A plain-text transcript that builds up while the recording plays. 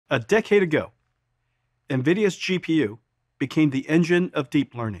A decade ago, Nvidia's GPU became the engine of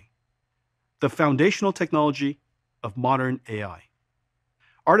deep learning, the foundational technology of modern AI.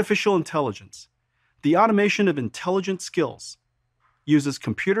 Artificial intelligence, the automation of intelligent skills, uses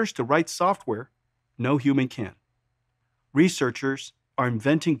computers to write software no human can. Researchers are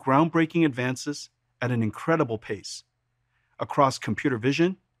inventing groundbreaking advances at an incredible pace across computer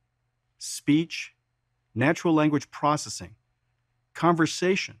vision, speech, natural language processing,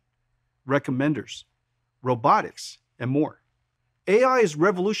 conversation, recommenders, robotics, and more. AI is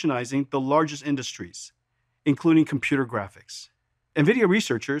revolutionizing the largest industries, including computer graphics. NVIDIA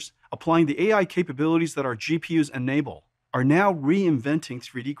researchers applying the AI capabilities that our GPUs enable are now reinventing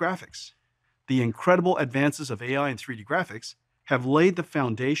 3D graphics. The incredible advances of AI and 3D graphics have laid the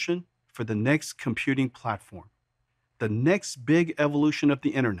foundation for the next computing platform, the next big evolution of the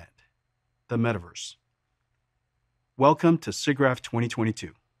internet, the Metaverse. Welcome to Siggraph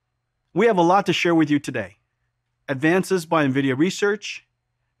 2022. We have a lot to share with you today. Advances by NVIDIA research,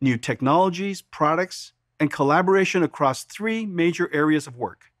 new technologies, products, and collaboration across three major areas of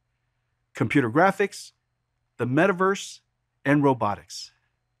work: computer graphics, the Metaverse, and robotics.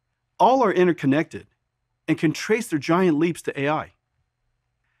 All are interconnected and can trace their giant leaps to AI.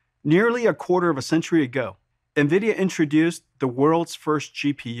 Nearly a quarter of a century ago, NVIDIA introduced the world's first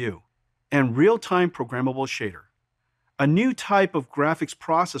GPU and real-time programmable shader, a new type of graphics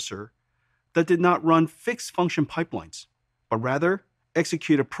processor that did not run fixed function pipelines, but rather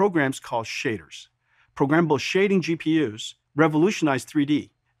executed programs called shaders. Programmable shading GPUs revolutionized 3D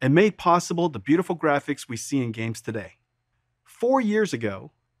and made possible the beautiful graphics we see in games today. 4 years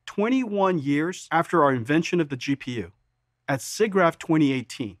ago, 21 years after our invention of the GPU, at Siggraph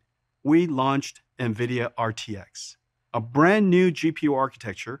 2018, we launched NVIDIA RTX, a brand new GPU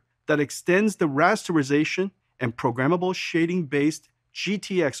architecture that extends the rasterization and programmable shading-based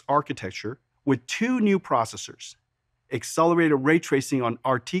GTX architecture with two new processors, accelerated ray tracing on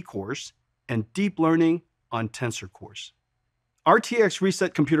RT cores and deep learning on tensor cores. RTX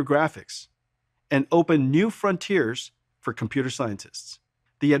reset computer graphics and opened new frontiers for computer scientists.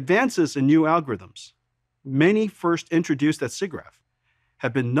 The advances in new algorithms, many first introduced at Siggraph,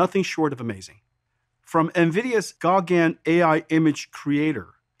 have been nothing short of amazing. From NVIDIA's Gauguin AI image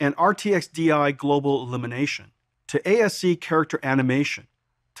creator and RTX DI global illumination, to ASC character animation,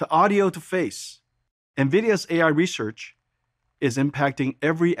 to audio to face, NVIDIA's AI research is impacting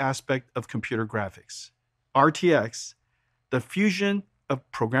every aspect of computer graphics. RTX, the fusion of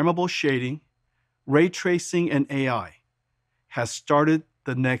programmable shading, ray tracing, and AI, has started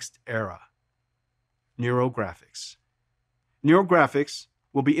the next era: neurographics. Neurographics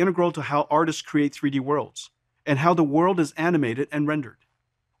will be integral to how artists create 3D worlds and how the world is animated and rendered.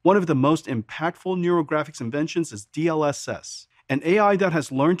 One of the most impactful neurographics inventions is DLSS, an AI that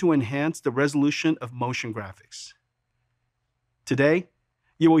has learned to enhance the resolution of motion graphics. Today,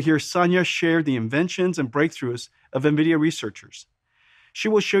 you will hear Sonia share the inventions and breakthroughs of NVIDIA researchers. She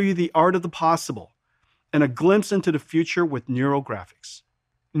will show you the art of the possible and a glimpse into the future with neurographics.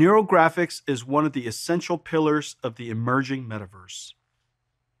 Neurographics is one of the essential pillars of the emerging metaverse.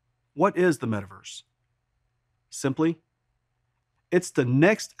 What is the metaverse? Simply, it's the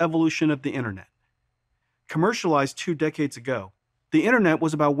next evolution of the internet. Commercialized 2 decades ago, the internet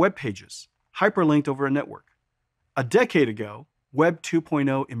was about web pages, hyperlinked over a network. A decade ago, Web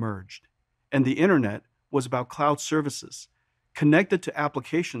 2.0 emerged, and the internet was about cloud services, connected to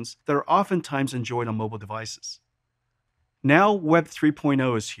applications that are oftentimes enjoyed on mobile devices. Now Web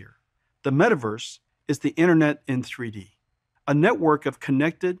 3.0 is here. The metaverse is the internet in 3D, a network of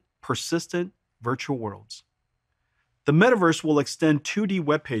connected, persistent virtual worlds. The metaverse will extend 2D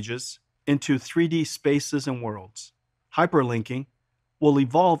web pages into 3D spaces and worlds. Hyperlinking will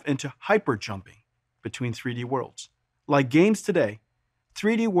evolve into hyperjumping between 3D worlds. Like games today,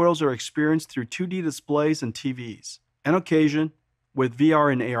 3D worlds are experienced through 2D displays and TVs, and on occasion with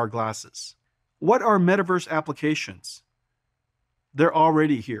VR and AR glasses. What are metaverse applications? They're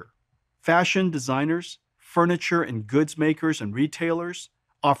already here. Fashion designers, furniture and goods makers, and retailers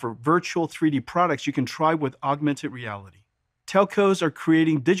offer virtual 3D products you can try with augmented reality. Telcos are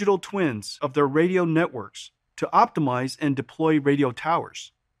creating digital twins of their radio networks to optimize and deploy radio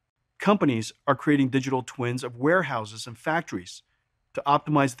towers. Companies are creating digital twins of warehouses and factories to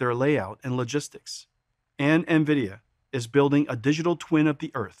optimize their layout and logistics. And NVIDIA is building a digital twin of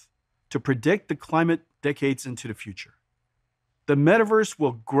the Earth to predict the climate decades into the future. The metaverse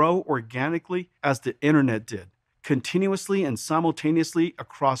will grow organically as the internet did, continuously and simultaneously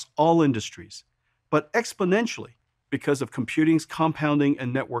across all industries, but exponentially because of computing's compounding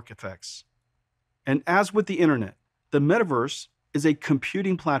and network effects. And as with the internet, the metaverse is a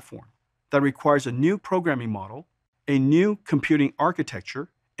computing platform that requires a new programming model, a new computing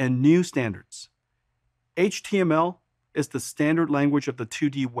architecture, and new standards. HTML is the standard language of the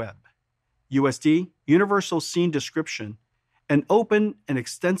 2D web. USD, Universal Scene Description, an open and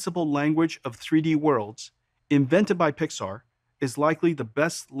extensible language of 3D worlds invented by Pixar, is likely the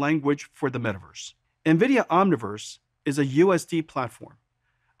best language for the metaverse. Nvidia Omniverse is a USD platform,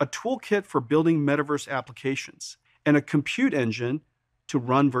 a toolkit for building metaverse applications, and a compute engine to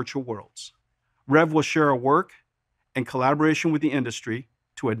run virtual worlds. Rev will share our work and collaboration with the industry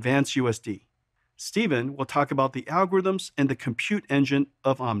to advance USD. Stephen will talk about the algorithms and the compute engine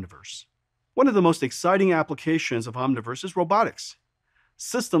of Omniverse. One of the most exciting applications of Omniverse is robotics,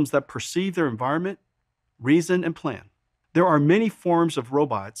 systems that perceive their environment, reason, and plan. There are many forms of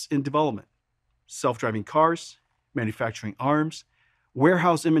robots in development: self-driving cars, manufacturing arms,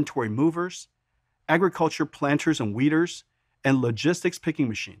 warehouse inventory movers, agriculture planters and weeders, and logistics picking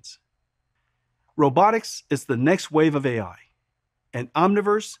machines. Robotics is the next wave of AI, and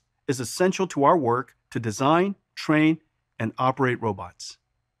Omniverse is essential to our work to design, train, and operate robots.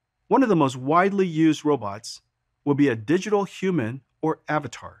 One of the most widely used robots will be a digital human or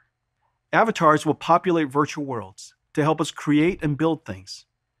avatar. Avatars will populate virtual worlds to help us create and build things,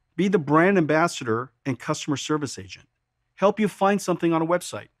 be the brand ambassador and customer service agent, help you find something on a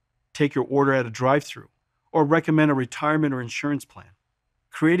website, take your order at a drive-thru, or recommend a retirement or insurance plan.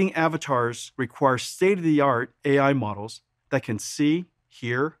 Creating avatars requires state-of-the-art AI models that can see,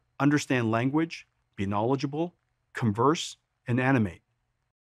 hear, understand language, be knowledgeable, converse, and animate.